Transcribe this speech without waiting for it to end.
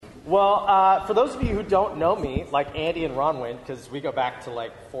For those of you who don't know me, like Andy and Ronwin, because we go back to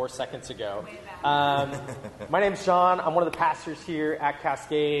like 4 seconds ago, my name's John. I'm one of the pastors here at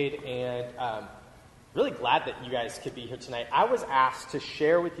Cascade, and really glad that you guys could be here tonight. I was asked to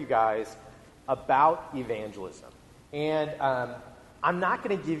share with you guys about evangelism, and I'm not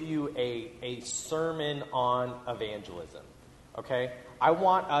going to give you a sermon on evangelism, okay? I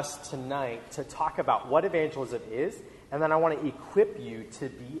want us tonight to talk about what evangelism is, and then I want to equip you to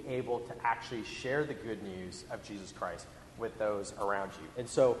be able to actually share the good news of Jesus Christ with those around you. And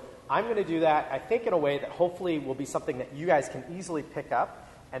so I'm going to do that, I think, in a way that hopefully will be something that you guys can easily pick up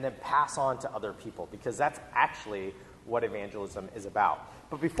and then pass on to other people, because that's actually what evangelism is about.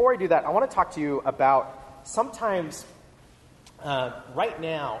 But before I do that, I want to talk to you about sometimes right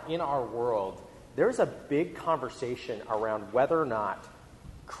now in our world, there's a big conversation around whether or not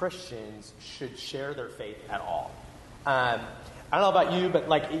Christians should share their faith at all. I don't know about you, but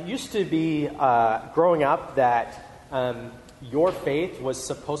like it used to be growing up that your faith was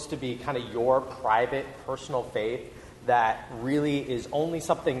supposed to be kind of your private, personal faith that really is only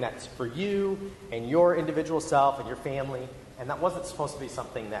something that's for you and your individual self and your family, and that wasn't supposed to be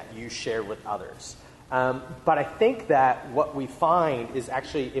something that you shared with others. But I think that what we find is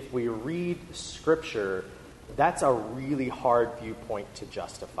actually if we read Scripture, that's a really hard viewpoint to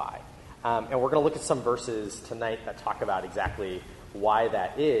justify. And we're going to look at some verses tonight that talk about exactly why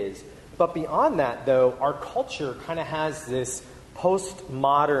that is. But beyond that, though, our culture kind of has this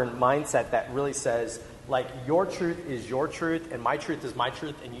postmodern mindset that really says, like, your truth is your truth and my truth is my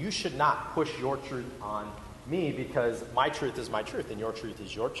truth, and you should not push your truth on me because my truth is my truth and your truth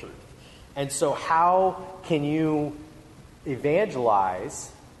is your truth. And so how can you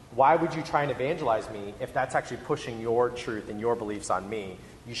evangelize? Why would you try and evangelize me if that's actually pushing your truth and your beliefs on me?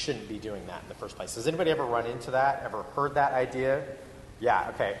 You shouldn't be doing that in the first place. Has anybody ever run into that? Ever heard that idea?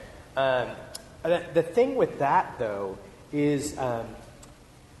 Yeah, okay. The thing with that, though, is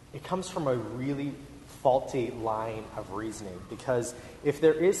it comes from a really faulty line of reasoning. Because if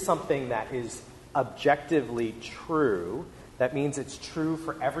there is something that is objectively true, that means it's true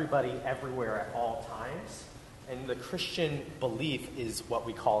for everybody, everywhere, at all times. And the Christian belief is what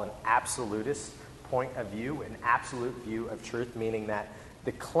we call an absolutist point of view, an absolute view of truth, meaning that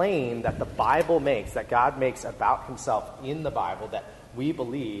the claim that the Bible makes, that God makes about himself in the Bible, that we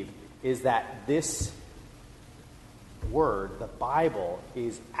believe, is that this word, the Bible,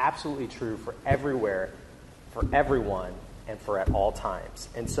 is absolutely true for everywhere, for everyone, and for at all times.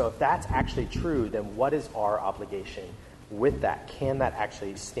 And so if that's actually true, then what is our obligation with that? Can that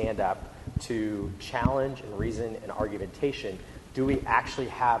actually stand up to challenge and reason and argumentation? Do we actually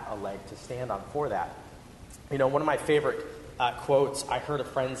have a leg to stand on for that? You know, one of my favorite quotes I heard a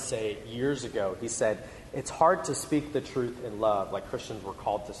friend say years ago, he said, it's hard to speak the truth in love, like Christians were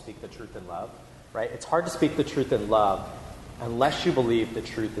called to speak the truth in love, right? It's hard to speak the truth in love unless you believe the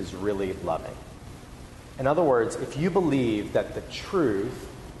truth is really loving. In other words, if you believe that the truth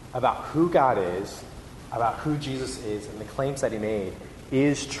about who God is, about who Jesus is, and the claims that he made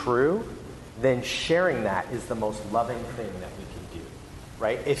is true, then sharing that is the most loving thing that we can do,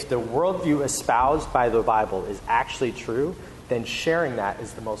 right? If the worldview espoused by the Bible is actually true, then sharing that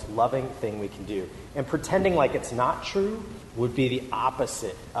is the most loving thing we can do. And pretending like it's not true would be the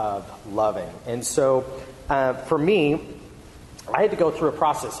opposite of loving. And so for me, I had to go through a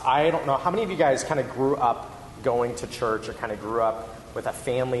process. I don't know, how many of you guys kind of grew up going to church or kind of grew up with a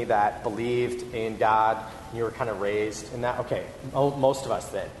family that believed in God and you were kind of raised in that? Okay, most of us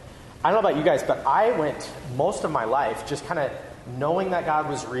did. I don't know about you guys, but I went most of my life just kind of knowing that God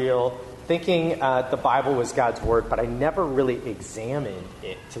was real, thinking the Bible was God's word, but I never really examined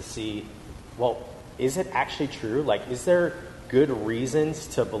it to see, well, is it actually true? Like, is there good reasons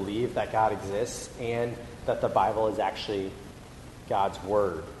to believe that God exists and that the Bible is actually God's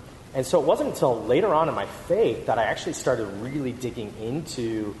word? And so it wasn't until later on in my faith that I actually started really digging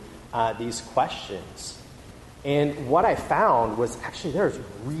into these questions. And what I found was actually there's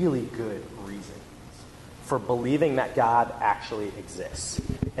really good reasons for believing that God actually exists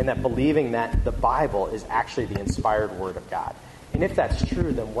and that believing that the Bible is actually the inspired word of God. And if that's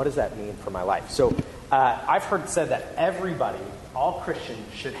true, then what does that mean for my life? So I've heard said that everybody, all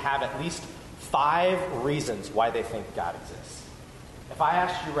Christians, should have at least 5 reasons why they think God exists. If I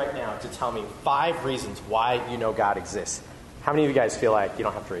asked you right now to tell me 5 reasons why you know God exists, how many of you guys feel like, you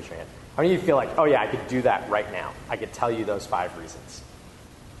don't have to raise your hand, how many of you feel like, oh yeah, I could do that right now. I could tell you those 5 reasons.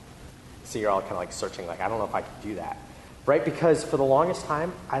 So you're all kind of like searching, like, I don't know if I could do that. Right? Because for the longest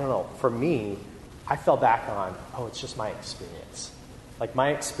time, I don't know, for me, I fell back on, oh, it's just my experience. Like,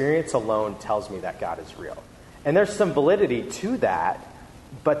 my experience alone tells me that God is real. And there's some validity to that,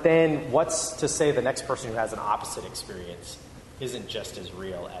 But then what's to say the next person who has an opposite experience isn't just as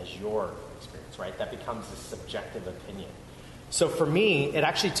real as your experience, right? That becomes a subjective opinion. So for me, it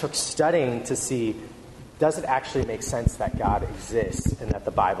actually took studying to see, does it actually make sense that God exists and that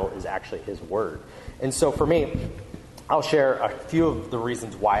the Bible is actually his word? And so for me, I'll share a few of the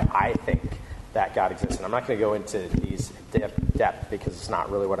reasons why I think that God exists. And I'm not going to go into these depth because it's not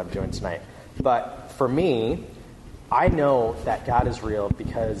really what I'm doing tonight. But for me, I know that God is real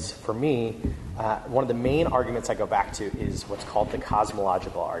because for me, one of the main arguments I go back to is what's called the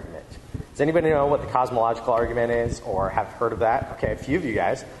cosmological argument. Does anybody know what the cosmological argument is or have heard of that? Okay, a few of you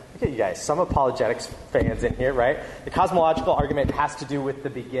guys. Look at you guys, some apologetics fans in here, right? The cosmological argument has to do with the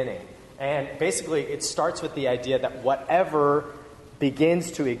beginning. And basically, it starts with the idea that whatever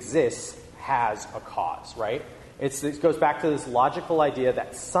begins to exist has a cause, right? It goes back to this logical idea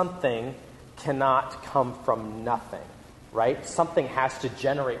that something cannot come from nothing, right? Something has to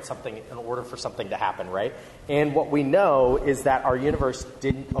generate something in order for something to happen, right? And what we know is that our universe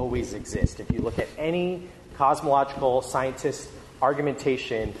didn't always exist. If you look at any cosmological scientist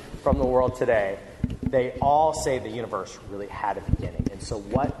argumentation from the world today, they all say the universe really had a beginning. And so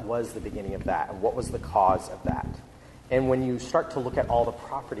what was the beginning of that? And what was the cause of that? And when you start to look at all the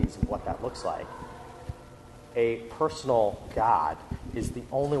properties of what that looks like, a personal God is the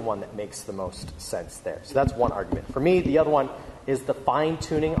only one that makes the most sense there. So that's one argument. For me, the other one is the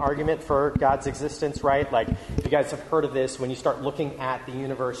fine-tuning argument for God's existence, right? Like, if you guys have heard of this, when you start looking at the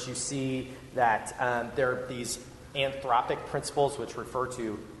universe, you see that there are these anthropic principles which refer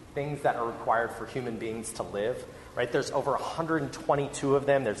to things that are required for human beings to live, right? There's over 122 of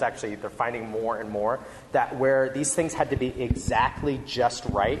them. They're finding more and more, that where these things had to be exactly just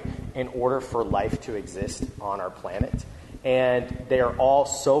right in order for life to exist on our planet. And they are all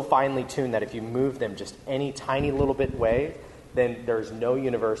so finely tuned that if you move them just any tiny little bit way, then there's no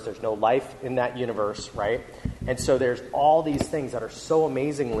universe, there's no life in that universe, right? And so there's all these things that are so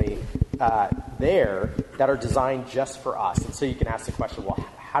amazingly there that are designed just for us. And so you can ask the question, well,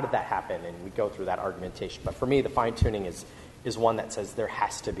 how did that happen? And we go through that argumentation. But for me, the fine-tuning is one that says there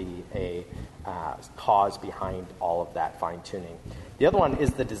has to be a cause behind all of that fine-tuning. The other one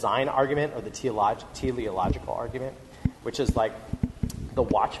is the design argument or the teleological argument, which is like the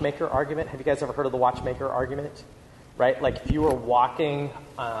watchmaker argument. Have you guys ever heard of the watchmaker argument? Right? Like if you were walking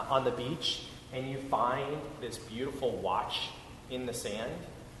on the beach and you find this beautiful watch in the sand,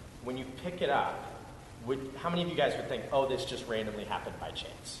 when you pick it up, how many of you guys would think, oh, this just randomly happened by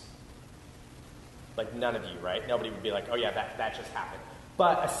chance? Like none of you, right? Nobody would be like, oh yeah, that just happened.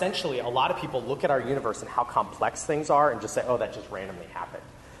 But essentially, a lot of people look at our universe and how complex things are and just say, oh, that just randomly happened.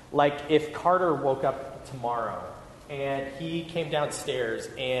 Like if Carter woke up tomorrow and he came downstairs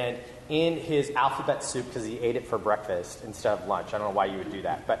and in his alphabet soup, because he ate it for breakfast instead of lunch. I don't know why you would do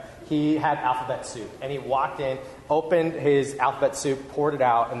that. But he had alphabet soup. And he walked in, opened his alphabet soup, poured it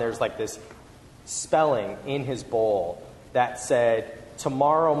out, and there's like this spelling in his bowl that said,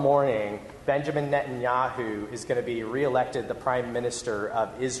 tomorrow morning, Benjamin Netanyahu is going to be reelected the prime minister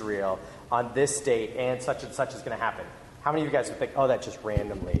of Israel on this date, and such is going to happen. How many of you guys would think, oh, that just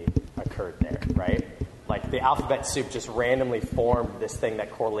randomly occurred there, right? Like the alphabet soup just randomly formed this thing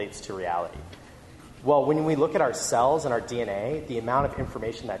that correlates to reality. Well, when we look at our cells and our DNA, the amount of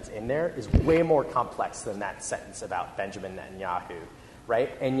information that's in there is way more complex than that sentence about Benjamin Netanyahu,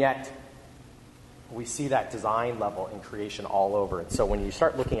 right? And yet, we see that design level in creation all over. And so when you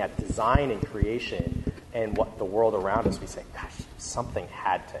start looking at design and creation and what the world around us, we say, gosh, something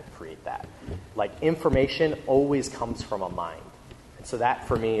had to create that. Like information always comes from a mind. And so that,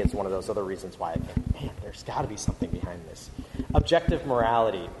 for me, is one of those other reasons why I think, man, there's got to be something behind this. Objective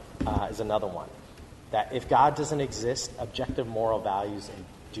morality is another one. That if God doesn't exist, objective moral values and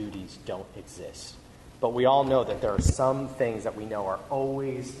duties don't exist. But we all know that there are some things that we know are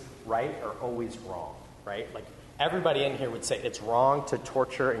always right or always wrong, right? Like everybody in here would say it's wrong to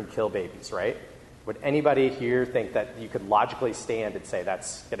torture and kill babies, right? Would anybody here think that you could logically stand and say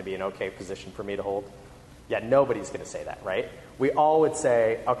that's going to be an okay position for me to hold? Yeah, nobody's going to say that, right? We all would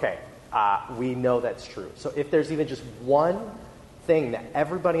say, okay, we know that's true. So if there's even just one thing that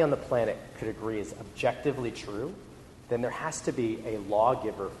everybody on the planet could agree is objectively true, then there has to be a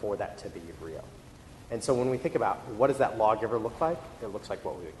lawgiver for that to be real. And so when we think about what does that lawgiver look like, it looks like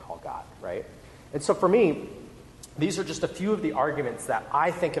what we would call God, right? And so for me, these are just a few of the arguments that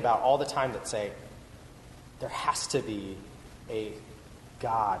I think about all the time that say there has to be a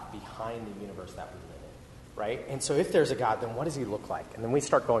God behind the universe that we live in, right? And so if there's a God, then what does he look like? And then we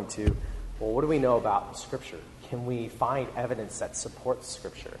start going to, well, what do we know about Scripture? Can we find evidence that supports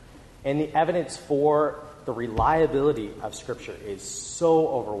Scripture? And the evidence for the reliability of Scripture is so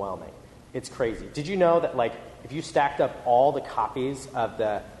overwhelming. It's crazy. Did you know that, like, if you stacked up all the copies of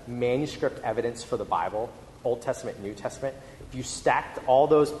the manuscript evidence for the Bible, Old Testament, New Testament, if you stacked all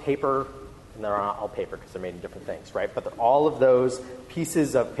those paper, and they're not all paper because they're made in different things, right? But all of those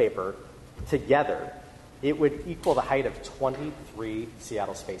pieces of paper together, it would equal the height of 23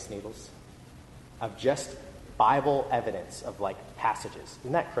 Seattle Space Needles of just Bible evidence of, like, passages.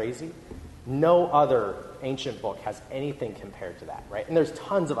 Isn't that crazy? No other ancient book has anything compared to that, right? And there's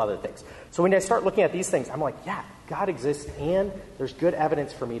tons of other things. So when I start looking at these things, I'm like, yeah, God exists, and there's good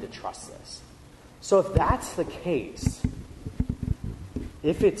evidence for me to trust this. So if that's the case,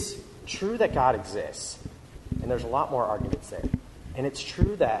 if it's true that God exists, and there's a lot more arguments there, and it's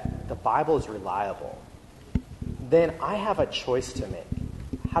true that the Bible is reliable, then I have a choice to make.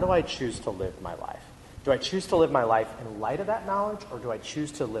 How do I choose to live my life? Do I choose to live my life in light of that knowledge, or do I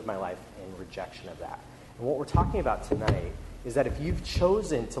choose to live my life in rejection of that? And what we're talking about tonight is that if you've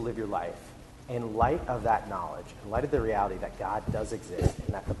chosen to live your life in light of that knowledge, in light of the reality that God does exist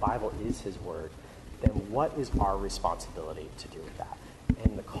and that the Bible is his word, then what is our responsibility to do with that?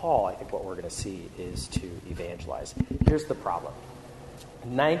 And the call, I think what we're going to see, is to evangelize. Here's the problem.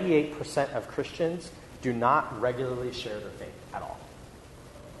 98% of Christians do not regularly share their faith at all.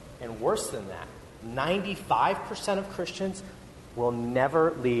 And worse than that, 95% of Christians will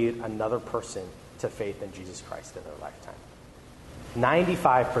never lead another person to faith in Jesus Christ in their lifetime.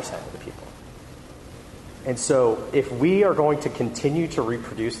 95% of the people. And so if we are going to continue to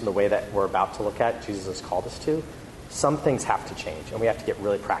reproduce in the way that we're about to look at, Jesus has called us to, some things have to change, and we have to get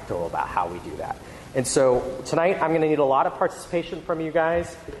really practical about how we do that. And so tonight I'm going to need a lot of participation from you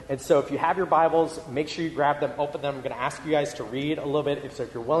guys. And so if you have your Bibles, make sure you grab them, open them. I'm going to ask you guys to read a little bit. So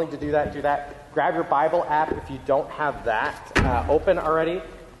if you're willing to do that, do that. Grab your Bible app if you don't have that open already.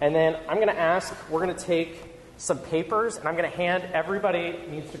 And then I'm going to ask, we're going to take some papers, and I'm going to hand, everybody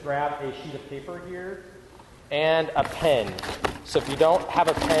needs to grab a sheet of paper here and a pen. So if you don't have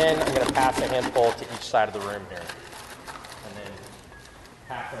a pen, I'm going to pass a handful to each side of the room here.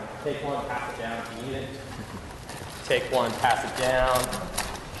 Pass them. Take one, pass it down if you need it. Take one, pass it down.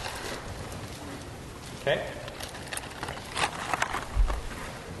 Okay.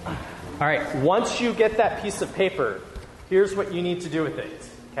 All right. Once you get that piece of paper, here's what you need to do with it.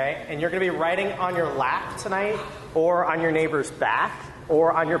 Okay? And you're going to be writing on your lap tonight, or on your neighbor's back,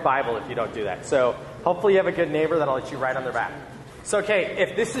 or on your Bible if you don't do that. So hopefully you have a good neighbor that'll let you write on their back. So, okay,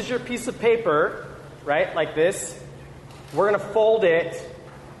 if this is your piece of paper, right, like this, we're going to fold it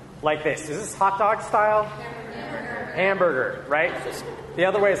like this. Is this hot dog style? Hamburger, right? The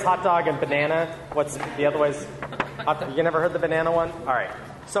other way is hot dog and banana. What's the other way? Is hot dog. You never heard the banana one? All right.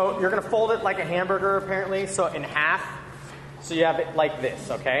 So you're going to fold it like a hamburger, apparently, so in half. So you have it like this,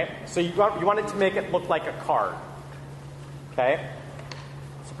 okay? So you want it to make it look like a card, okay?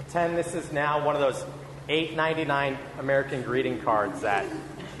 So pretend this is now one of those $8.99 American greeting cards that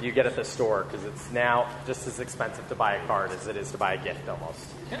you get at the store, because it's now just as expensive to buy a card as it is to buy a gift almost.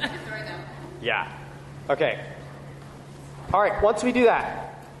 Yeah. Okay. All right, once we do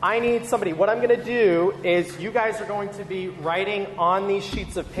that, I need somebody. What I'm going to do is you guys are going to be writing on these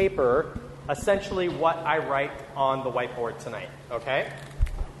sheets of paper essentially what I write on the whiteboard tonight, okay?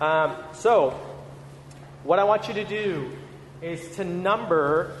 So what I want you to do is to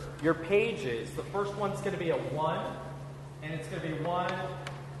number your pages. The first one's going to be a 1, and it's going to be 1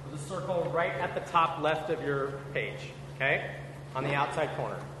 with a circle right at the top left of your page, okay? On the outside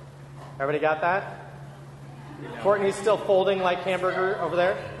corner. Everybody got that? Courtney's still folding like hamburger over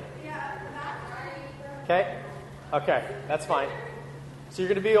there? Okay? Okay, that's fine. So you're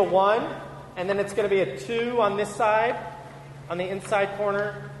going to be a 1, and then it's going to be a 2 on this side, on the inside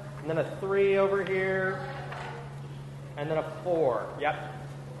corner, and then a 3 over here, and then a 4. Yep.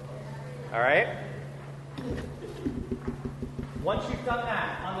 All right? Once you've done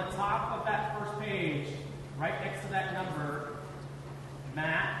that, on the top of that first page, right next to that number,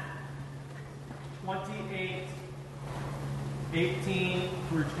 Matt, 28, 18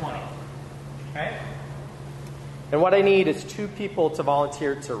 through 20. Okay? And what I need is 2 people to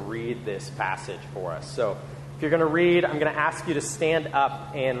volunteer to read this passage for us. So if you're going to read, I'm going to ask you to stand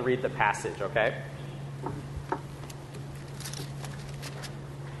up and read the passage, okay?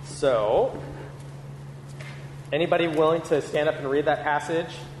 So, anybody willing to stand up and read that passage?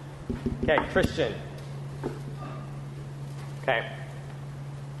 Okay, Christian. Okay.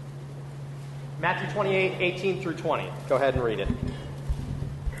 Matthew 28, 18 through 20. Go ahead and read it. And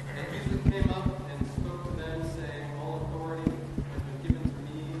Jesus came up and spoke to them, saying, all authority has been given to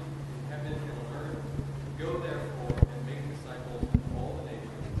me in heaven and on earth. Go therefore and make disciples of all the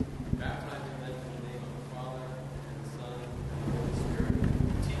nations, baptizing them in the name of the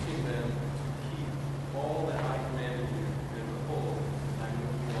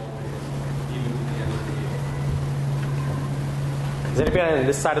anybody on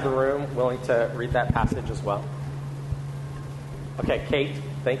this side of the room willing to read that passage as well? Okay, Kate,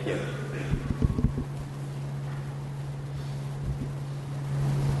 thank you.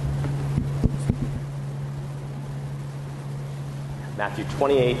 Matthew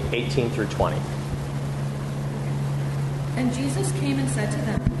 28, 18 through 20. And Jesus came and said to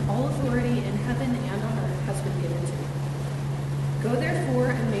them, all authority in heaven and on earth has been given to me. Go therefore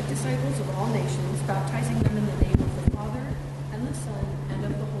and make disciples of all nations, baptizing them in the name of the Father, and the Son, and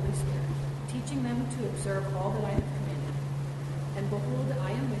of the Holy Spirit, teaching them to observe all that I have commanded. And behold,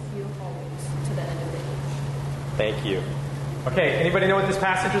 I am with you always, to the end of the age. Thank you. Okay, anybody know what this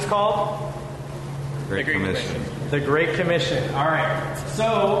passage is called? Great Commission. The Great Commission. All right.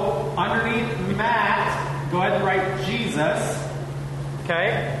 So, underneath Matt, go ahead and write Jesus.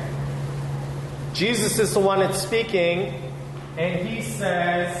 Okay? Jesus is the one that's speaking, and he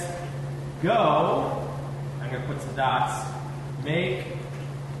says, go, I'm going to put some dots, make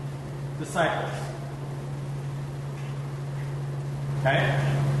disciples.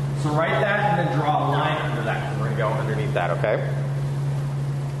 Okay? So write that and then draw a line under that. We're going to go underneath that, okay?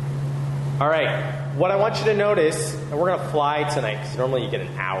 All right. What I want you to notice, and we're going to fly tonight, because normally you get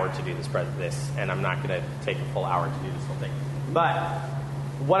an hour to do this, and I'm not going to take a full hour to do this whole thing. But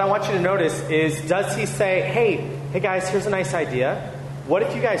what I want you to notice is, does he say, hey guys, here's a nice idea. What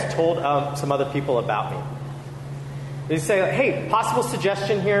if you guys told some other people about me? Does he say, hey, possible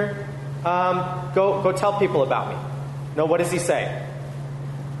suggestion here? Go tell people about me. No, what does he say?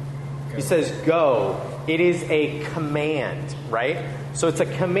 Go. He says, go. It is a command, right? So it's a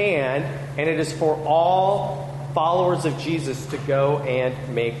command, and it is for all followers of Jesus to go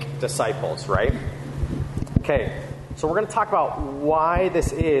and make disciples, right? Okay, so we're going to talk about why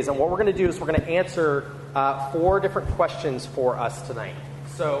this is, and what we're going to do is we're going to answer 4 different questions for us tonight.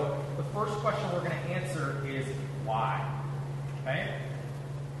 So the first question we're going to answer is why, okay?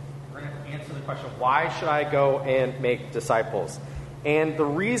 We're going to answer the question, why should I go and make disciples? And the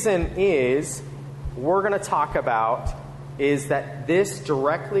reason is, we're going to talk about is that this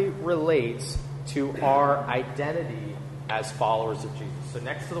directly relates to our identity as followers of Jesus. So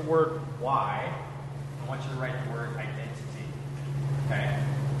next to the word why, I want you to write the word identity. Okay?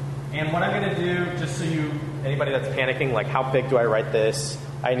 And what I'm going to do, just so anybody that's panicking, like how big do I write this?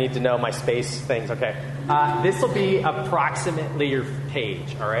 I need to know my space things. Okay. This will be approximately your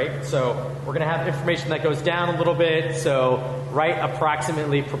page, all right? So we're going to have information that goes down a little bit, so write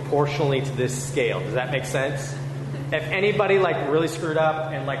approximately proportionally to this scale. Does that make sense? If anybody really screwed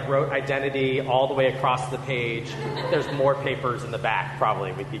up and wrote identity all the way across the page, there's more papers in the back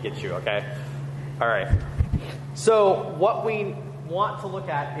probably we could get you, okay? All right. So what we want to look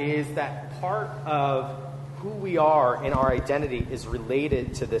at is that part of who we are in our identity is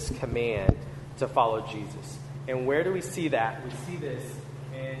related to this command to follow Jesus. And where do we see that? We see this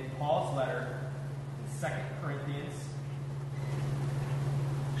in Paul's letter in 2 Corinthians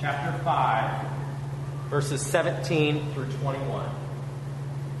chapter 5, verses 17 through 21.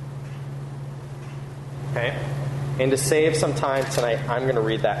 Okay? And to save some time tonight, I'm going to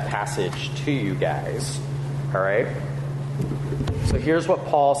read that passage to you guys. All right? So here's what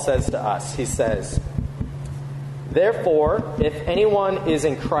Paul says to us. He says, therefore, if anyone is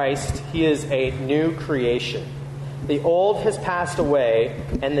in Christ, he is a new creation. The old has passed away,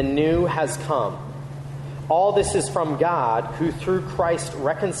 and the new has come. All this is from God, who through Christ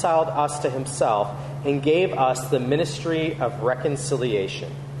reconciled us to himself and gave us the ministry of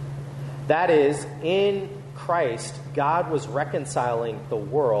reconciliation. That is, in Christ, God was reconciling the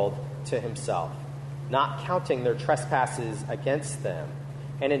world to himself, not counting their trespasses against them,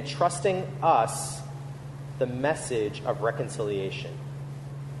 and entrusting us the message of reconciliation.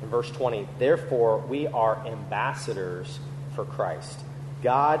 In verse 20, therefore we are ambassadors for Christ,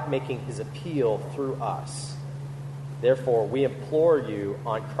 God making his appeal through us. Therefore, we implore you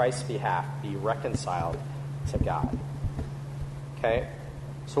on Christ's behalf, be reconciled to God. Okay?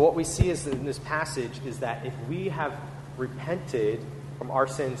 So what we see is in this passage is that if we have repented from our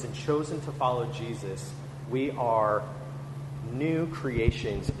sins and chosen to follow Jesus, we are new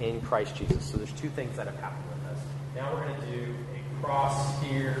creations in Christ Jesus. So there's 2 things that have happened with us. Now we're going to do a cross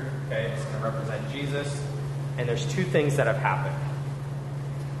here. Okay? It's going to represent Jesus. And there's 2 things that have happened.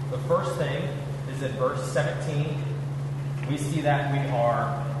 The first thing is in verse 17. We see that we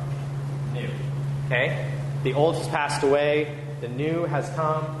are new. Okay? The old has passed away, the new has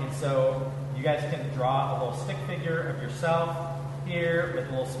come, and so you guys can draw a little stick figure of yourself here with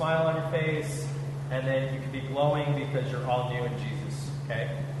a little smile on your face, and then you can be glowing because you're all new in Jesus. Okay?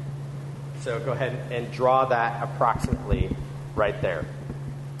 So go ahead and draw that approximately right there.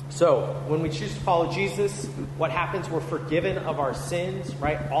 So when we choose to follow Jesus, what happens? We're forgiven of our sins,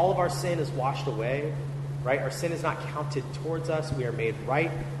 right? All of our sin is washed away, right? Our sin is not counted towards us. We are made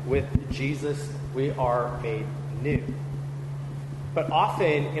right with Jesus. We are made new. But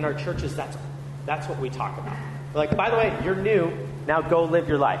often in our churches, that's what we talk about. We're like, by the way, you're new. Now go live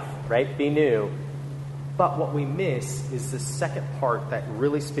your life, right? Be new. But what we miss is the second part that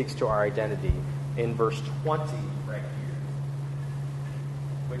really speaks to our identity in verse 20 right here,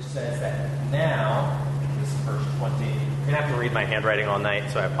 which says that now, this is verse 20. I'm going to have to read my handwriting all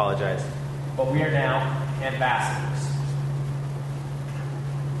night, so I apologize. But we are now ambassadors.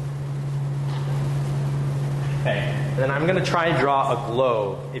 Okay, and then I'm going to try and draw a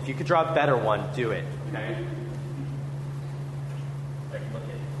globe. If you could draw a better one, do it. Okay.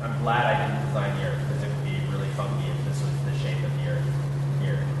 I'm glad I didn't design yours because it would be really funky if this was the shape of the earth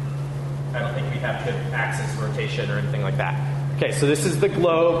here. I don't think we have good axis rotation or anything like that. Okay, so this is the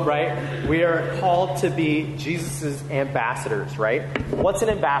globe, right? We are called to be Jesus' ambassadors, right? What's an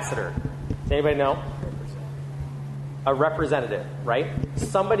ambassador? Does anybody know? A representative, right?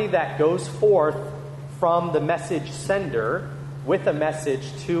 Somebody that goes forth from the message sender with a message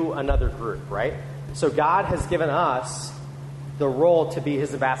to another group, right? So God has given us the role to be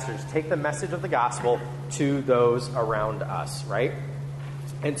his ambassadors, take the message of the gospel to those around us, right?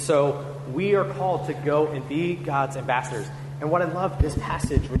 And so we are called to go and be God's ambassadors. And what I love this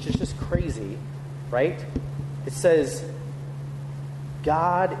passage, which is just crazy, right? It says,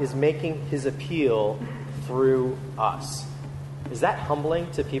 God is making his appeal through us. Is that humbling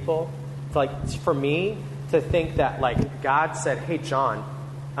to people? It's like, for me to think that, like, God said, hey, John,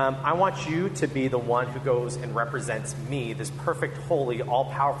 I want you to be the one who goes and represents me, this perfect, holy,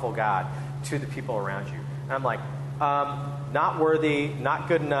 all-powerful God, to the people around you. And I'm like, not worthy, not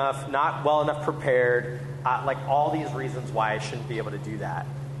good enough, not well enough prepared, like all these reasons why I shouldn't be able to do that.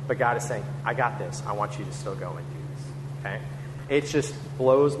 But God is saying, I got this. I want you to still go and do this. Okay? It just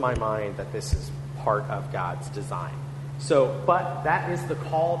blows my mind that this is part of God's design. So, but that is the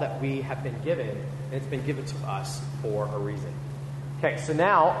call that we have been given, and it's been given to us for a reason. Okay, so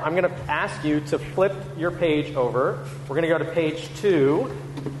now I'm going to ask you to flip your page over. We're going to go to page 2.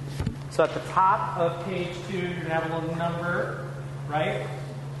 So at the top of page 2, you're going to have a little number, right?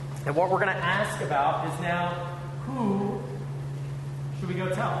 And what we're going to ask about is now, who should we go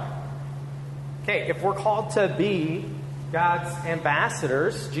tell? Okay, if we're called to be God's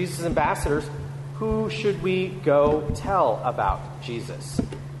ambassadors, Jesus' ambassadors, who should we go tell about Jesus?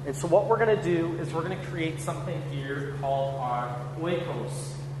 And so what we're going to do is we're going to create something here called our oikos,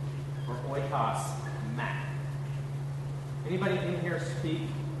 or oikos map. Anybody in here speak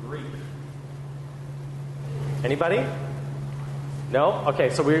Greek? Anybody? No?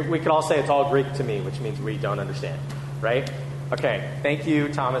 Okay, so we could all say it's all Greek to me, which means we don't understand, right? Okay, thank you,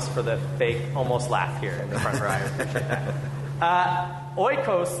 Thomas, for the fake almost laugh here in the front row. I appreciate that.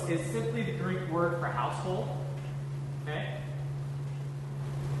 Oikos is simply the Greek word for household, okay?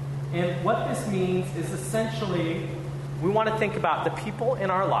 And what this means is essentially we want to think about the people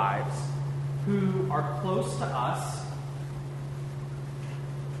in our lives who are close to us.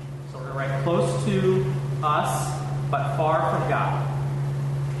 So we're going to write close to us, but far from God.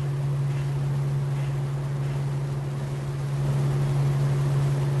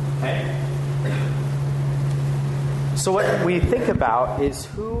 Okay? So what we think about is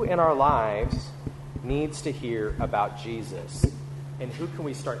who in our lives needs to hear about Jesus, and who can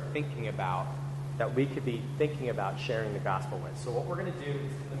we start thinking about that we could be thinking about sharing the gospel with. So what we're going to do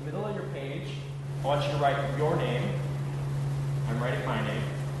is in the middle of your page, I want you to write your name. I'm writing my name.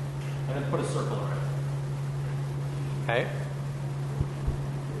 And then put a circle around it. Okay?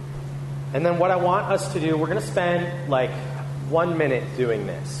 And then what I want us to do, we're going to spend like 1 minute doing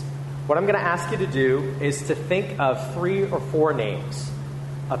this. What I'm going to ask you to do is to think of 3 or 4 names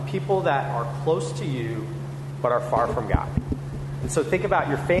of people that are close to you but are far from God. And so think about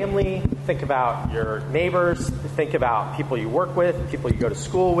your family, think about your neighbors, think about people you work with, people you go to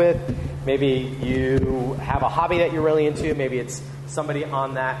school with. Maybe you have a hobby that you're really into. Maybe it's somebody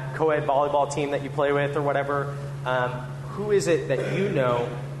on that co-ed volleyball team that you play with or whatever. Who is it that you know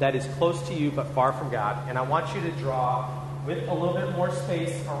that is close to you but far from God? And I want you to draw with a little bit more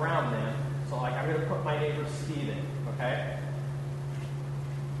space around them. So like I'm going to put my neighbor Steve in, okay?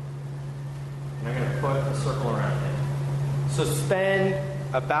 And I'm going to put a circle around him. So spend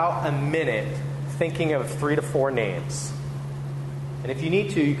about a minute thinking of 3 to 4 names. And if you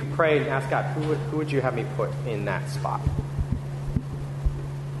need to, you can pray and ask God, who would you have me put in that spot?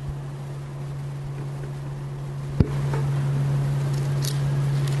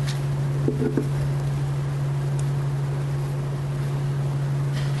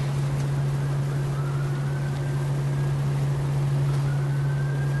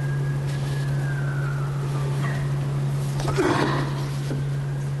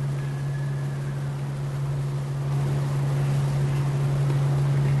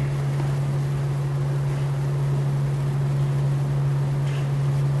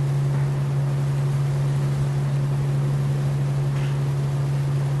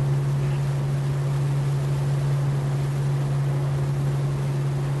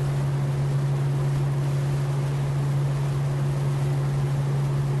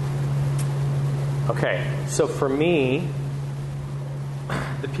 Okay, so for me,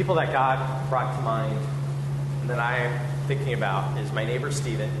 the people that God brought to mind and that I am thinking about is my neighbor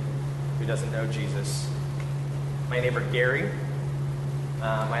Stephen, who doesn't know Jesus, my neighbor Gary,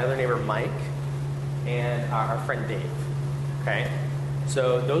 my other neighbor Mike, and our friend Dave. Okay?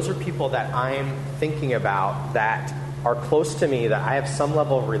 So those are people that I'm thinking about that are close to me, that I have some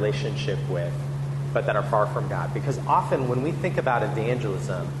level of relationship with, but that are far from God. Because often when we think about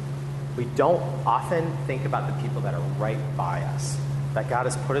evangelism, we don't often think about the people that are right by us, that God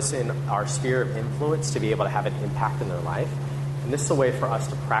has put us in our sphere of influence to be able to have an impact in their life. And this is a way for us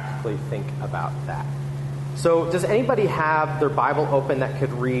to practically think about that. So does anybody have their Bible open that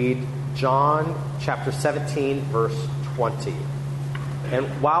could read John chapter 17, verse 20?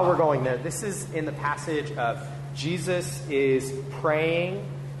 And while we're going there, this is in the passage of Jesus is praying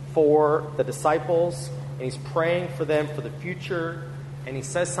for the disciples, and he's praying for them for the future, and he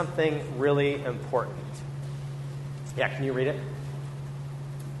says something really important. Yeah, can you read it?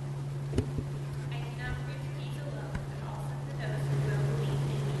 I do not preach peace alone, but also for those who will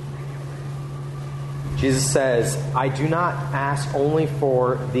believe in me through your word. Jesus says, I do not ask only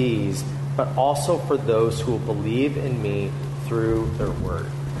for these, but also for those who will believe in me through their word.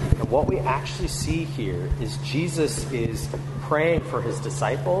 And what we actually see here is Jesus is praying for his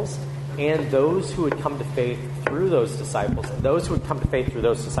disciples and those who would come to faith through those disciples, and those who would come to faith through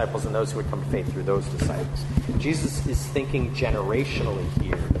those disciples, and those who would come to faith through those disciples. Jesus is thinking generationally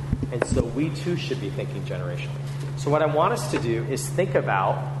here, and so we too should be thinking generationally. So what I want us to do is think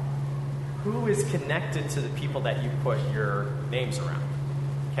about who is connected to the people that you put your names around.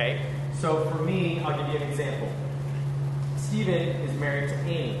 Okay? So for me, I'll give you an example. Stephen is married to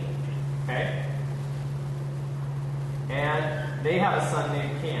Amy. Okay? And they have a son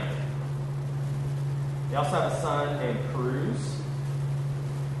named Cam. They also have a son named Cruz.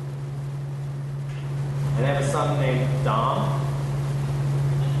 And they have a son named Dom.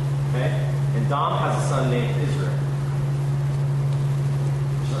 Okay? And Dom has a son named Israel.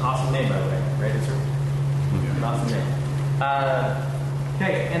 Which is an awesome name, by the way. Right, Israel? Yeah. An awesome name.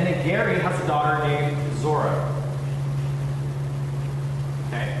 Okay, and then Gary has a daughter named Zora.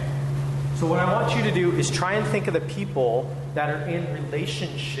 Okay? So what I want you to do is try and think of the people that are in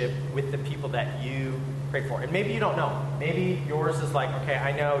relationship with the people that you pray for. And maybe you don't know. Maybe yours is like, okay,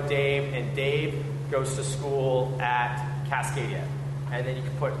 I know Dave, and Dave goes to school at Cascadia. And then you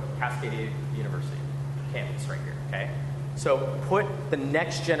can put Cascadia University campus right here, okay? So put the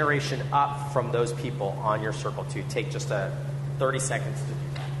next generation up from those people on your circle too. Take just 30 seconds to do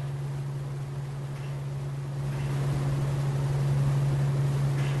that.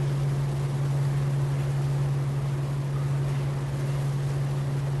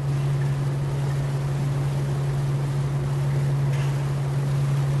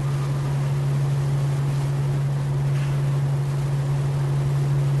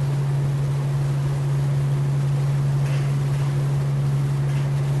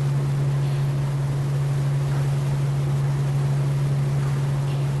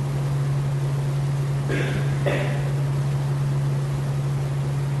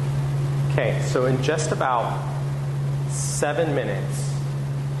 Okay, so in just about 7 minutes,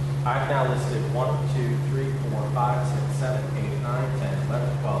 I've now listed 1, 2, 3, 4, 5, 6, 7, 8, 9, 10,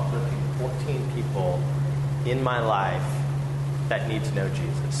 11, 12, 13, 14 people in my life that need to know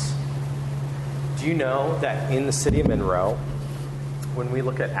Jesus. Do you know that in the city of Monroe, when we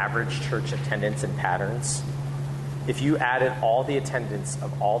look at average church attendance and patterns, if you added all the attendance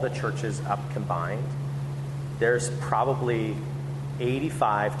of all the churches up combined, there's probably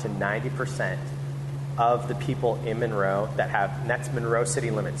 85 to 90% of the people in Monroe that have, and that's Monroe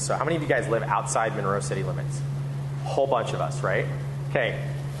city limits. So how many of you guys live outside Monroe city limits? A whole bunch of us, right? Okay.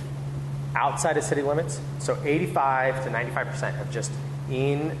 Outside of city limits, so 85 to 95% of just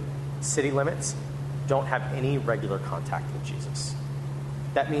in city limits don't have any regular contact with Jesus.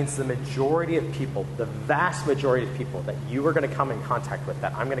 That means the majority of people, the vast majority of people that you are going to come in contact with,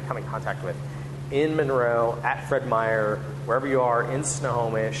 that I'm going to come in contact with, in Monroe, at Fred Meyer, wherever you are, in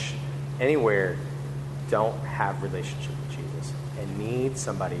Snohomish, anywhere, don't have relationship with Jesus and need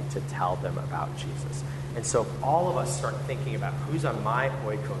somebody to tell them about Jesus. And so if all of us start thinking about who's on my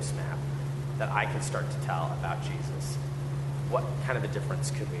oikos map that I can start to tell about Jesus, what kind of a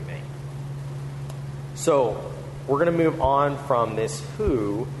difference could we make? So we're going to move on from this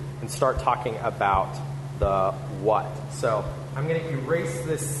who and start talking about the what. So I'm going to erase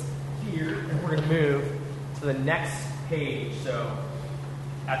this here, and we're going to move to the next page. So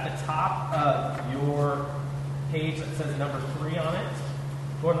at the top of your page that says number 3 on it,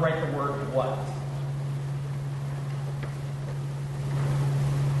 go ahead and write the word what.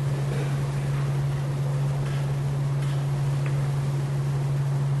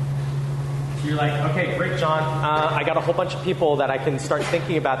 So you're like, okay, great, John. I got a whole bunch of people that I can start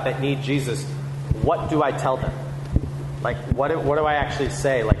thinking about that need Jesus. What do I tell them? Like, what do I actually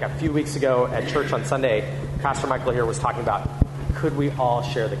say? Like, a few weeks ago at church on Sunday, Pastor Michael here was talking about, could we all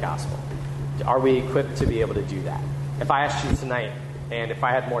share the gospel? Are we equipped to be able to do that? If I asked you tonight, and if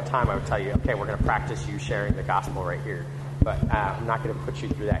I had more time, I would tell you, okay, we're going to practice you sharing the gospel right here. But I'm not going to put you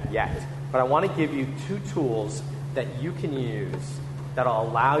through that yet. But I want to give you 2 tools that you can use that will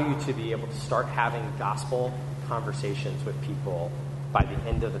allow you to be able to start having gospel conversations with people by the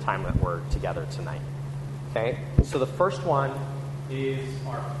end of the time that we're together tonight. Okay? So the first one is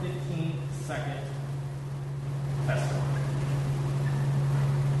our 15-second testimony.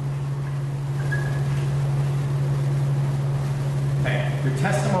 Okay, your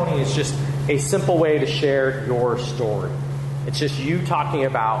testimony is just a simple way to share your story. It's just you talking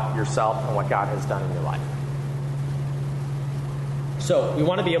about yourself and what God has done in your life. So we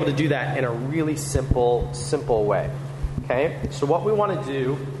want to be able to do that in a really simple way. Okay? So what we want to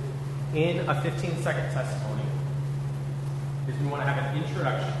do in a 15-second testimony is we want to have an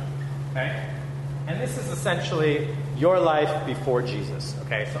introduction. Okay? And this is essentially your life before Jesus.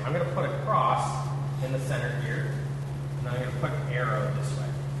 Okay? So I'm going to put a cross in the center here. And I'm going to put an arrow this way.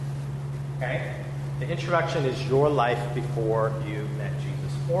 Okay? The introduction is your life before you met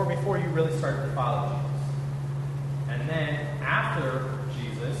Jesus, or before you really started to follow Jesus. And then after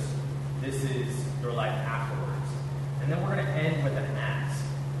Jesus, this is your life afterwards. And then we're going to end with an ask.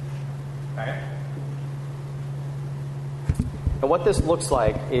 Okay? And what this looks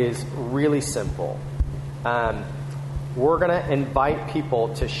like is really simple. We're going to invite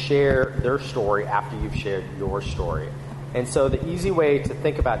people to share their story after you've shared your story. And so the easy way to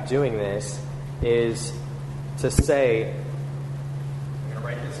think about doing this is to say, I'm going to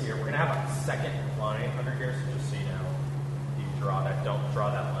write this here. We're going to have a second line under here, so just so you know, if you draw that, don't draw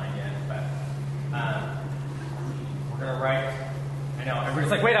that line yet. But we're going to write, I know,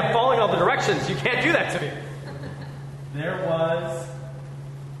 everybody's like, wait, I'm following all the directions. You can't do that to me. There was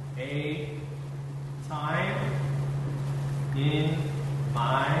a time in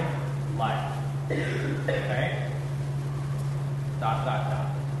my life. Okay? ...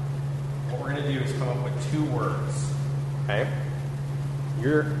 What we're going to do is come up with 2 words. Okay?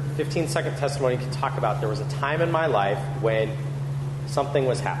 Your 15-second testimony can talk about there was a time in my life when something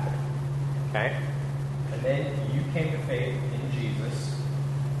was happening. Okay? And then you came to faith in Jesus.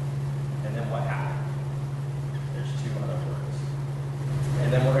 And then what happened? There's 2 other words.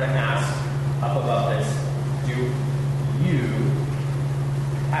 And then we're going to ask up above this, do you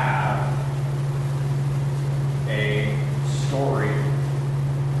have a story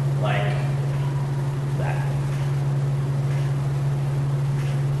like that?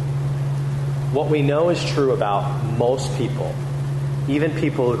 What we know is true about most people, even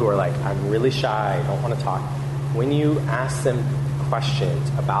people who are like, I'm really shy, I don't want to talk. When you ask them questions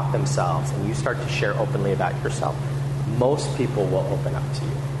about themselves and you start to share openly about yourself, most people will open up to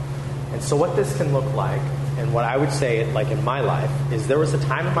you. And so what this can look like, and what I would say like in my life, is there was a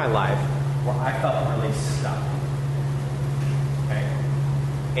time in my life where I felt really stuck. Okay?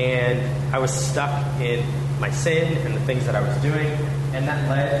 And I was stuck in my sin and the things that I was doing, and that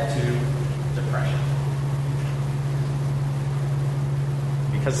led to depression.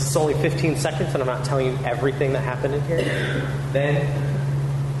 Because it's only 15 seconds and I'm not telling you everything that happened in here. Then,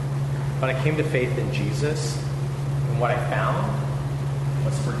 when I came to faith in Jesus, and what I found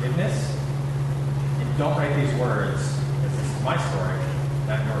was forgiveness. And don't write these words, because this is my story,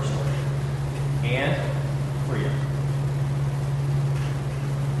 not your story. And freedom.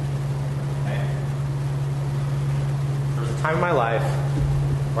 Okay? There was a time in my life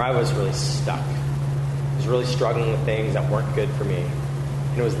where I was really stuck. I was really struggling with things that weren't good for me.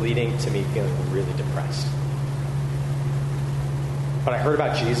 And it was leading to me feeling really depressed. But I heard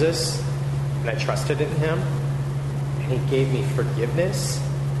about Jesus, and I trusted in him, and he gave me forgiveness,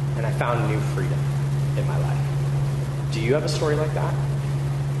 and I found new freedom in my life. Do you have a story like that?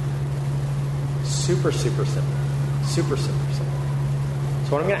 Super, super simple. Super, super simple.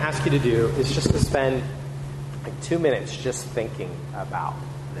 So what I'm going to ask you to do is just to spend like 2 minutes just thinking about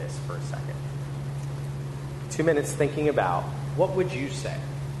this for a second. 2 minutes thinking about, what would you say?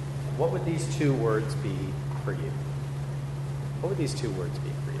 What would these 2 words be for you? What would these 2 words be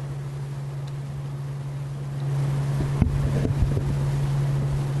for you?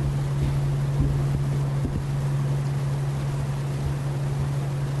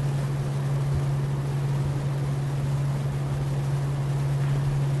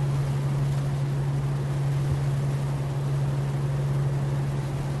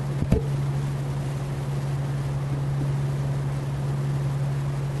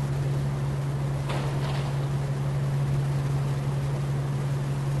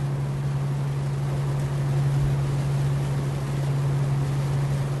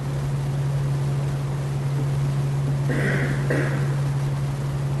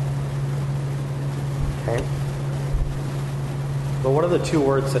 Okay? But what are the two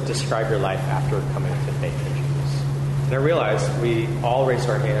words that describe your life after coming to faith in Jesus? And I realize we all raised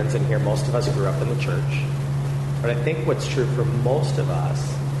our hands in here. Most of us grew up in the church. But I think what's true for most of us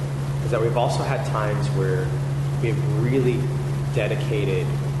is that we've also had times where we've really dedicated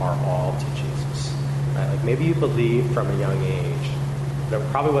our all to Jesus. Right? Like maybe you believed from a young age, but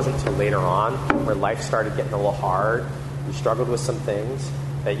it probably wasn't until later on where life started getting a little hard. You struggled with some things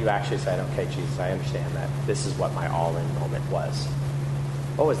that you actually said, okay, Jesus, I understand that. This is what my all-in moment was.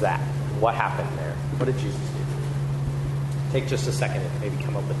 What was that? What happened there? What did Jesus do? Take just a second and maybe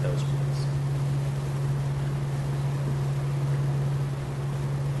come up with those words.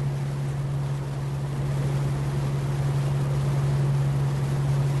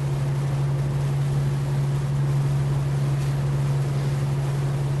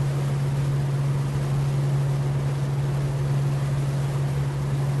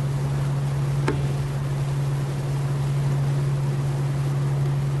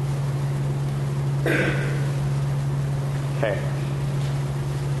 Okay.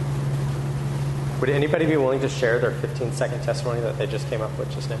 Would anybody be willing to share their 15-second testimony that they just came up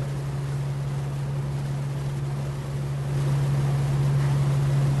with just now?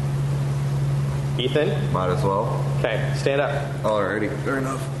 Ethan? Might as well. Okay, stand up. Alrighty, fair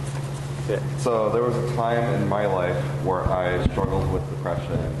enough. Yeah. So there was a time in my life where I struggled with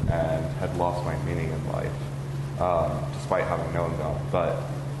depression and had lost my meaning in life, despite having known God. But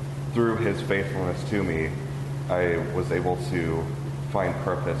through his faithfulness to me, I was able to find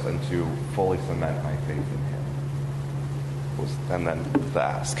purpose and to fully cement my faith in him. And then the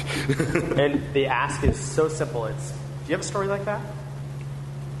ask. And the ask is so simple. It's, do you have a story like that?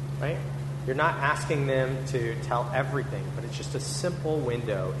 Right? You're not asking them to tell everything, but it's just a simple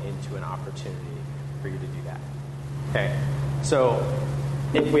window into an opportunity for you to do that. Okay? So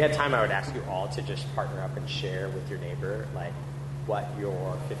if we had time, I would ask you all to just partner up and share with your neighbor, like, what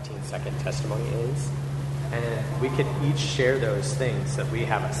your 15-second testimony is. And we could each share those things that we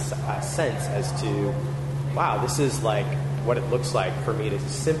have a sense as to, wow, this is like what it looks like for me to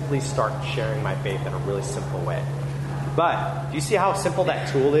simply start sharing my faith in a really simple way. But do you see how simple that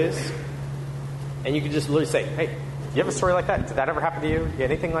tool is? And you can just literally say, hey, do you have a story like that? Did that ever happen to you? Did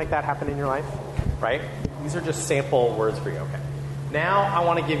anything like that happen in your life? Right? These are just sample words for you. Okay. Now I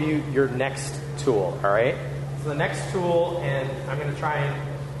want to give you your next tool, all right? So the next tool, and I'm going to try and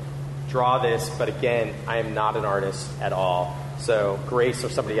draw this, but again, I am not an artist at all. So Grace or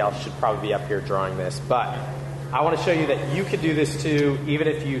somebody else should probably be up here drawing this. But I want to show you that you can do this too, even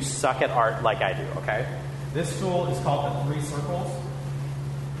if you suck at art like I do, okay? This tool is called the 3 circles.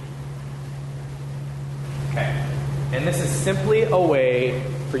 Okay. And this is simply a way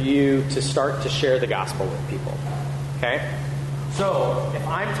for you to start to share the gospel with people. Okay? So if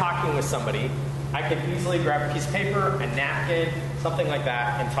I'm talking with somebody, I could easily grab a piece of paper, a napkin, something like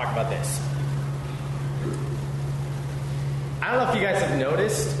that, and talk about this. I don't know if you guys have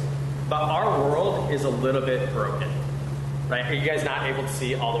noticed, but our world is a little bit broken. Right? Are you guys not able to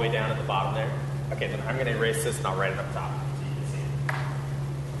see all the way down at the bottom there? Okay, then I'm going to erase this and I'll write it up top so you can see it.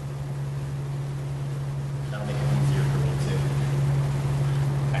 That'll make it easier for me too.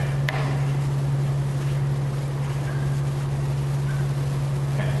 Okay.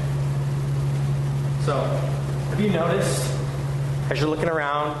 Okay. So, have you noticed, as you're looking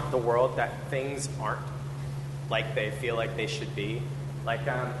around the world, that things aren't like they feel like they should be? Like,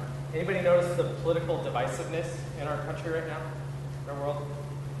 anybody notice the political divisiveness in our country right now, in our world?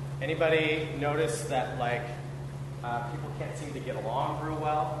 Anybody notice that, like, people can't seem to get along real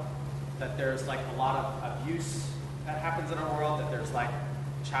well? That there's, like, a lot of abuse that happens in our world? That there's, like,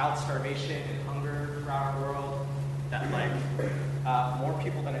 child starvation and hunger throughout our world? That, like, more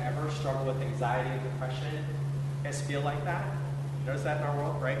people than ever struggle with anxiety and depression? You guys feel like that? Notice that in our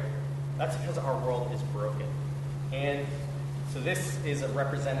world, right? That's because our world is broken. And so this is a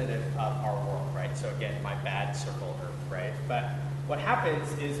representative of our world, right? So again, my bad circle Earth, right? But what happens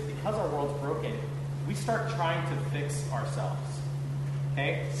is because our world's broken, we start trying to fix ourselves.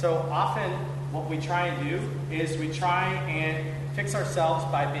 Okay? So often what we try and do is we try and fix ourselves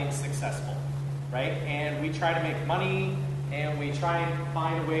by being successful, right? And we try to make money, and we try and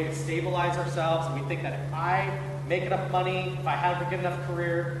find a way to stabilize ourselves, and we think that if I make enough money, if I have a good enough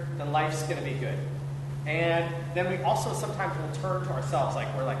career, then life's going to be good. And then we also sometimes will turn to ourselves,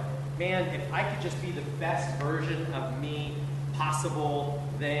 like we're like, man, if I could just be the best version of me possible,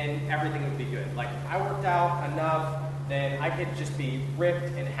 then everything would be good. Like if I worked out enough, then I could just be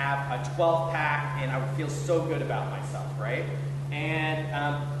ripped and have a 12-pack, and I would feel so good about myself, right? And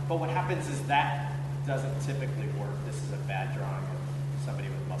but what happens is that doesn't typically work. This is a bad drawing of somebody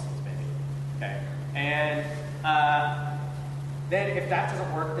with muscles, maybe. Okay? And then if that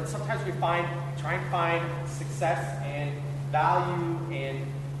doesn't work, then sometimes we try and find success and value and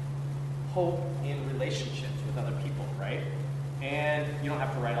hope in relationships with other people, right? And you don't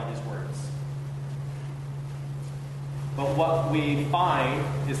have to write all these words. But what we find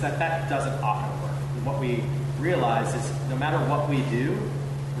is that doesn't often work. And what we realize is no matter what we do,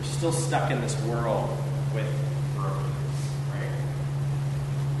 we're still stuck in this world with brokenness, right?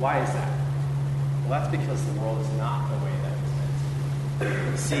 Why is that? Well, that's because the world is not the way that it's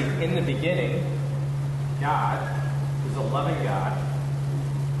meant. See, in the beginning, God, who's a loving God,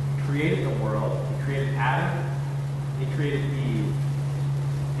 created the world. He created Adam. He created Eve.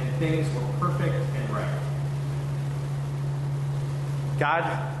 And things were perfect and right. God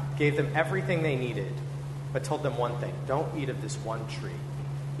gave them everything they needed, but told them one thing: don't eat of this one tree.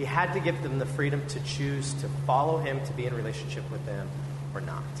 He had to give them the freedom to choose to follow him, to be in relationship with him, or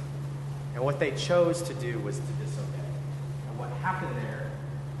not. And what they chose to do was to disobey. And what happened there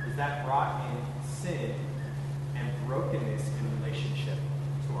is that brought in sin and brokenness in relationship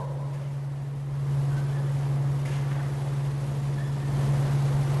to our world.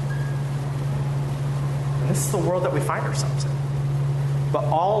 And this is the world that we find ourselves in. But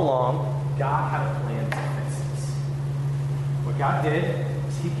all along, God had a plan to fix this. What God did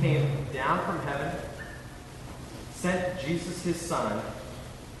is he came down from heaven, sent Jesus, his son,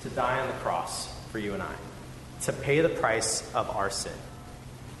 to die on the cross for you and I, to pay the price of our sin.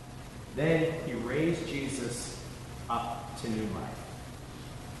 Then he raised Jesus up to new life.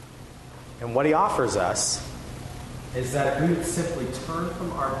 And what he offers us is that if we would simply turn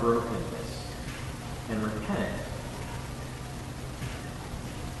from our brokenness and repent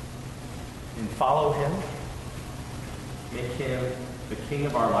and follow him, make him the king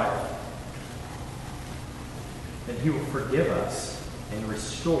of our life, then he will forgive us and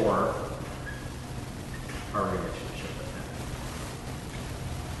restore our relationship with him.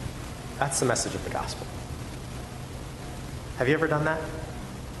 That's the message of the gospel. Have you ever done that?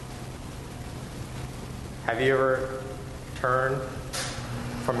 Have you ever turned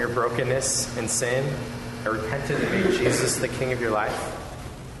from your brokenness and sin and repented and made Jesus the king of your life?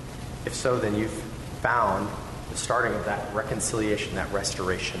 If so, then you've found the starting of that reconciliation, that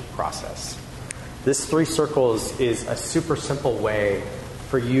restoration process. This 3 circles is a super simple way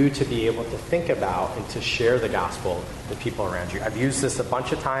for you to be able to think about and to share the gospel with people around you. I've used this a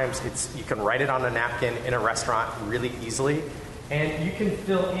bunch of times. You can write it on a napkin in a restaurant really easily, and you can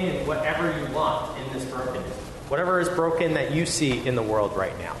fill in whatever you want in this brokenness. Whatever is broken that you see in the world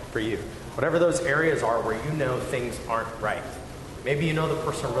right now for you. Whatever those areas are where you know things aren't right. Maybe you know the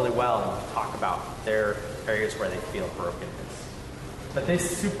person really well and you talk about their areas where they feel brokenness. But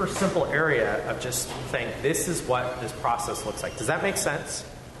this super simple area of just saying, this is what this process looks like. Does that make sense?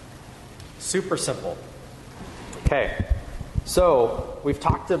 Super simple. Okay, so we've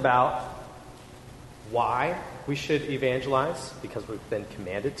talked about why we should evangelize, because we've been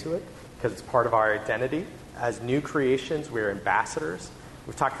commanded to it, because it's part of our identity. As new creations, we're ambassadors.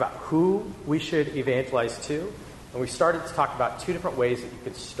 We've talked about who we should evangelize to, and we started to talk about 2 different ways that you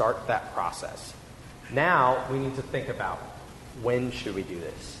could start that process. Now we need to think about, when should we do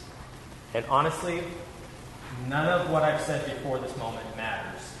this? And honestly, none of what I've said before this moment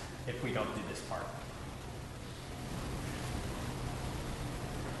matters if we don't do this part.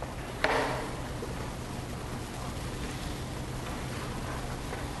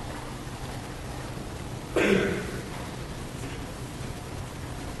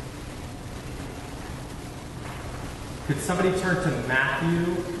 Could somebody turn to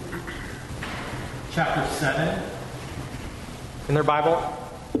Matthew chapter 7 in their Bible?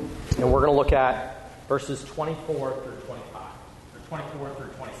 And we're going to look at verses 24 through 25. Or 24 through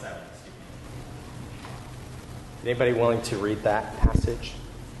 27, excuse me. Anybody willing to read that passage?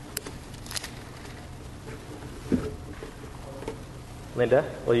 Linda,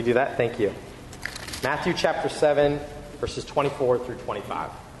 will you do that? Thank you. Matthew chapter 7, verses 24 through 25.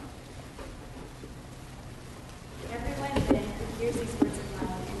 Everyone then who hears these words of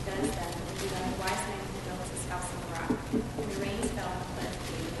mine and does them will be like a wise man who built his house on the rock. When the rains fell and the floods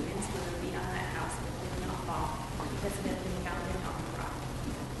came, the winds blew and beat on that house, and it did not fall, because it had been founded on the rock.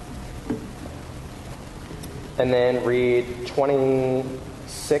 And then read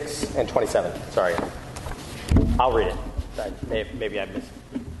 26 and 27. Sorry. I'll read it. Maybe I missed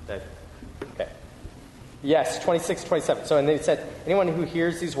that. Okay. Yes, 26, 27. So, and then it said, anyone who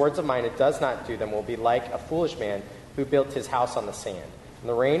hears these words of mine and does not do them will be like a foolish man who built his house on the sand. And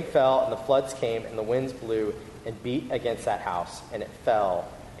the rain fell, and the floods came, and the winds blew and beat against that house, and it fell,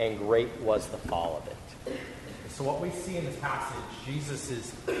 and great was the fall of it. So So what we see in this passage, Jesus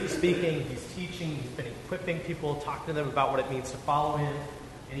is speaking, he's teaching, he's been equipping people, talking to them about what it means to follow him,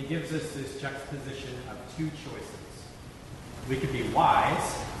 and he gives us this juxtaposition of two choices. We could be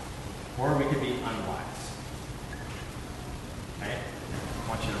wise, or we could be unwise. Okay? I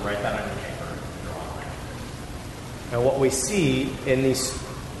want you to write that on your paper and draw on it. And what we see in these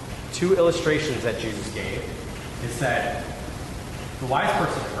two illustrations that Jesus gave is that the wise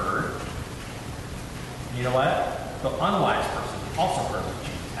person heard. You know what? The unwise person also heard what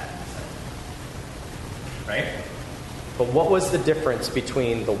Jesus had to say. Right? But what was the difference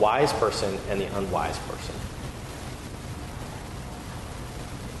between the wise person and the unwise person?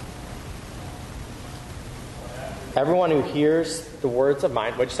 Everyone who hears the words of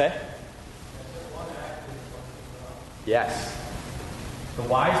mine, what'd you say? Yes. The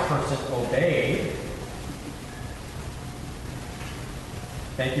wise person obeyed.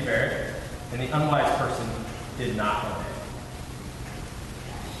 Thank you, Barrett. And the unwise person did not obey.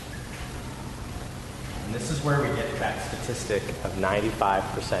 And this is where we get that statistic of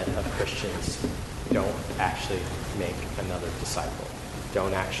 95% of Christians don't actually make another disciple,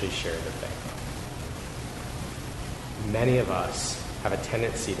 don't actually share the faith. Many of us have a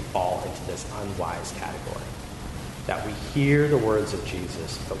tendency to fall into this unwise category, that we hear the words of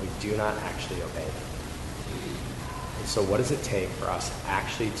Jesus, but we do not actually obey them. And so what does it take for us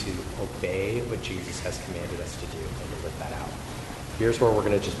actually to obey what Jesus has commanded us to do and to live that out? Here's where we're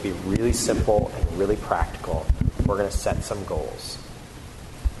going to just be really simple and really practical. We're going to set some goals.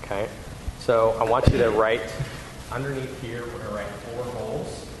 Okay? So I want you to write, underneath here, we're going to write 4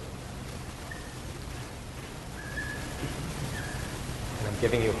 goals. And I'm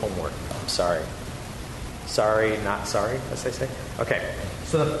giving you homework. I'm sorry. Sorry, not sorry, as they say. Okay,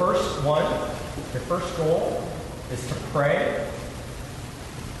 so the first one, your first goal is to pray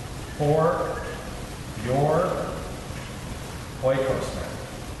for your oikos man.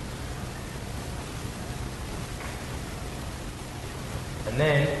 And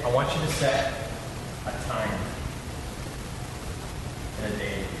then I want you to set a time and a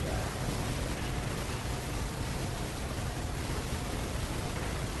day to do that.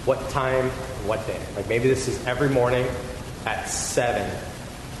 What time, what day? Like maybe this is every morning at 7.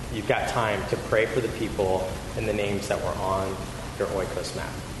 You've got time to pray for the people and the names that were on your oikos map.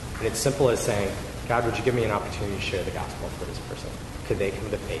 And it's simple as saying, God, would you give me an opportunity to share the gospel for this person? Could they come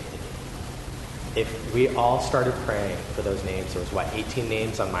to faith in you? If we all started praying for those names, there was 18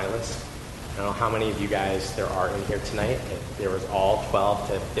 names on my list. I don't know how many of you guys there are in here tonight. If there was all 12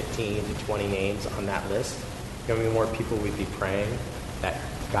 to 15 to 20 names on that list, how many more people we'd be praying that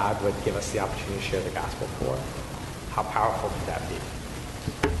God would give us the opportunity to share the gospel for? How powerful could that be?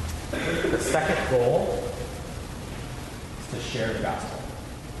 The second goal is to share the gospel.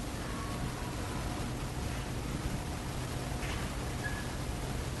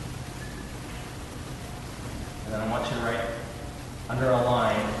 And then I want you to write under a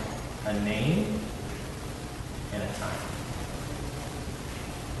line a name and a time.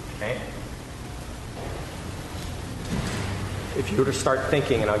 Okay? If you were to start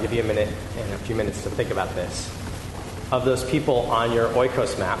thinking, and I'll give you a minute and a few minutes to think about this, of those people on your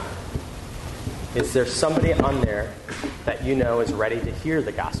oikos map, is there somebody on there that you know is ready to hear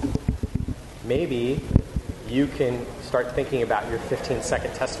the gospel? Maybe you can start thinking about your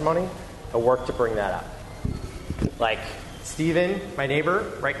 15-second testimony and work to bring that up. Like Stephen, my neighbor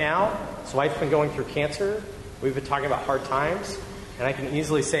right now, his wife's been going through cancer. We've been talking about hard times. And I can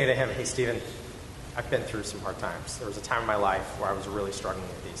easily say to him, hey, Stephen, I've been through some hard times. There was a time in my life where I was really struggling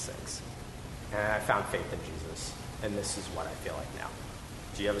with these things. And I found faith in Jesus. And this is what I feel like now.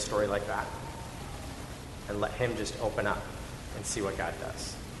 Do you have a story like that? And let him just open up and see what God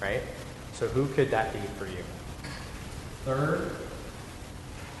does, right? So who could that be for you? Third,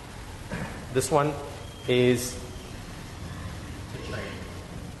 this one is to train.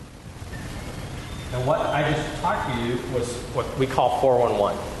 And what I just taught you was what we call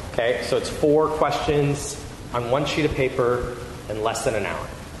 411. Okay, so it's 4 questions on 1 sheet of paper in less than an hour.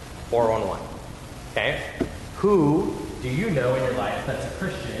 411. Okay? Who do you know in your life that's a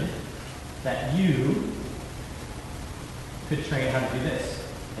Christian that you could train how to do this?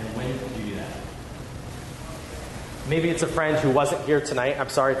 And when did you do that? Maybe it's a friend who wasn't here tonight. I'm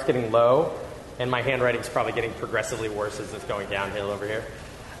sorry, it's getting low. And my handwriting's probably getting progressively worse as it's going downhill over here.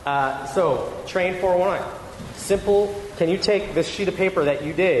 So, train 411. Simple. Can you take this sheet of paper that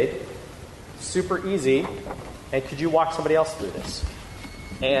you did, super easy, and could you walk somebody else through this?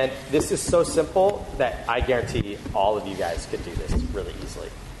 And this is so simple that I guarantee all of you guys could do this really easily.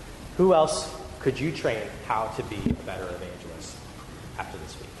 Who else could you train how to be a better evangelist after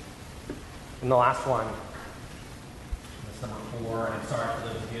this week? And the last one number 4. And I'm sorry for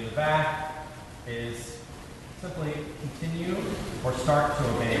those of you in the back, is simply continue or start to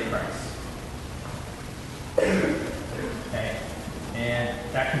obey Christ. Okay? And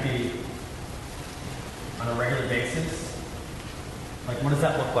that can be on a regular basis. Like, what does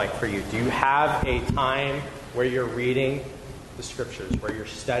that look like for you? Do you have a time where you're reading the scriptures, where you're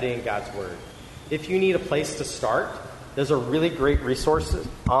studying God's word? If you need a place to start, there's a really great resource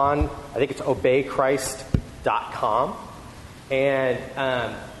on, I think it's obeychrist.com.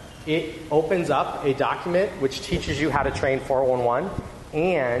 And it opens up a document which teaches you how to train 411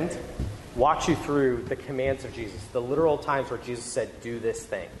 and walks you through the commands of Jesus, the literal times where Jesus said, do this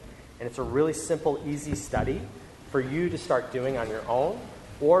thing. And it's a really simple, easy study for you to start doing on your own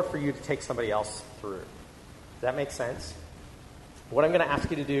or for you to take somebody else through. Does that make sense? What I'm going to ask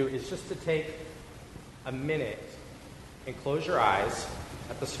you to do is just to take a minute and close your eyes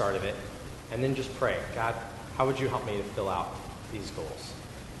at the start of it and then just pray, God, how would you help me to fill out these goals?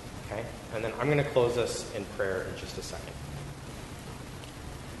 Okay? And then I'm going to close us in prayer in just a second.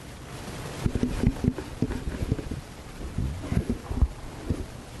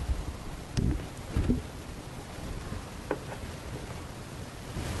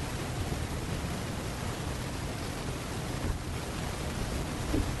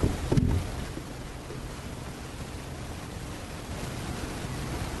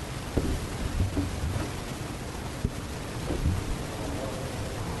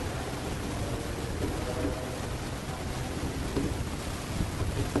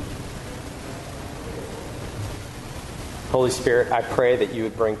 Holy Spirit, I pray that you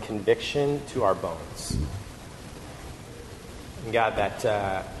would bring conviction to our bones. And God,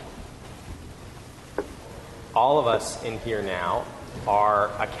 that all of us in here now are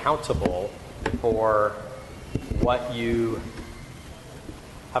accountable for what you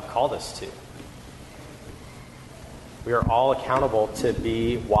have called us to. We are all accountable to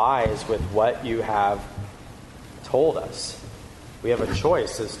be wise with what you have told us. We have a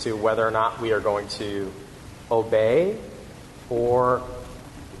choice as to whether or not we are going to obey or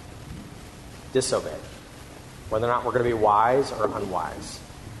disobey, whether or not we're going to be wise or unwise.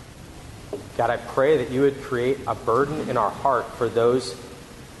 God, I pray that you would create a burden in our heart for those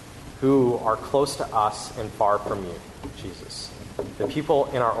who are close to us and far from you, Jesus. The people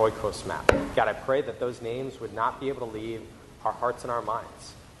in our oikos map. God, I pray that those names would not be able to leave our hearts and our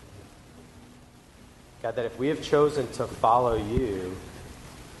minds. God, that if we have chosen to follow you,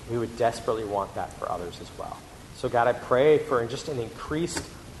 we would desperately want that for others as well. So God, I pray for just an increased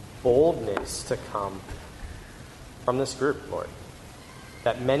boldness to come from this group, Lord.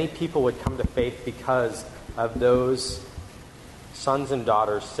 That many people would come to faith because of those sons and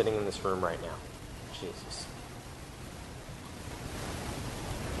daughters sitting in this room right now. Jesus.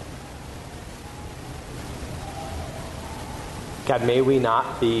 God, may we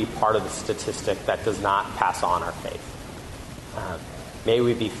not be part of the statistic that does not pass on our faith. May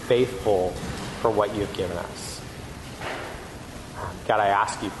we be faithful for what you've given us. God, I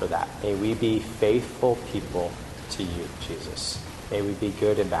ask you for that. May we be faithful people to you, Jesus. May we be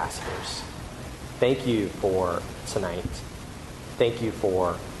good ambassadors. Thank you for tonight. Thank you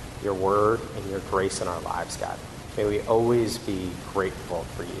for your word and your grace in our lives, God. May we always be grateful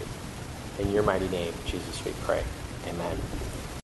for you. In your mighty name, Jesus, we pray. Amen.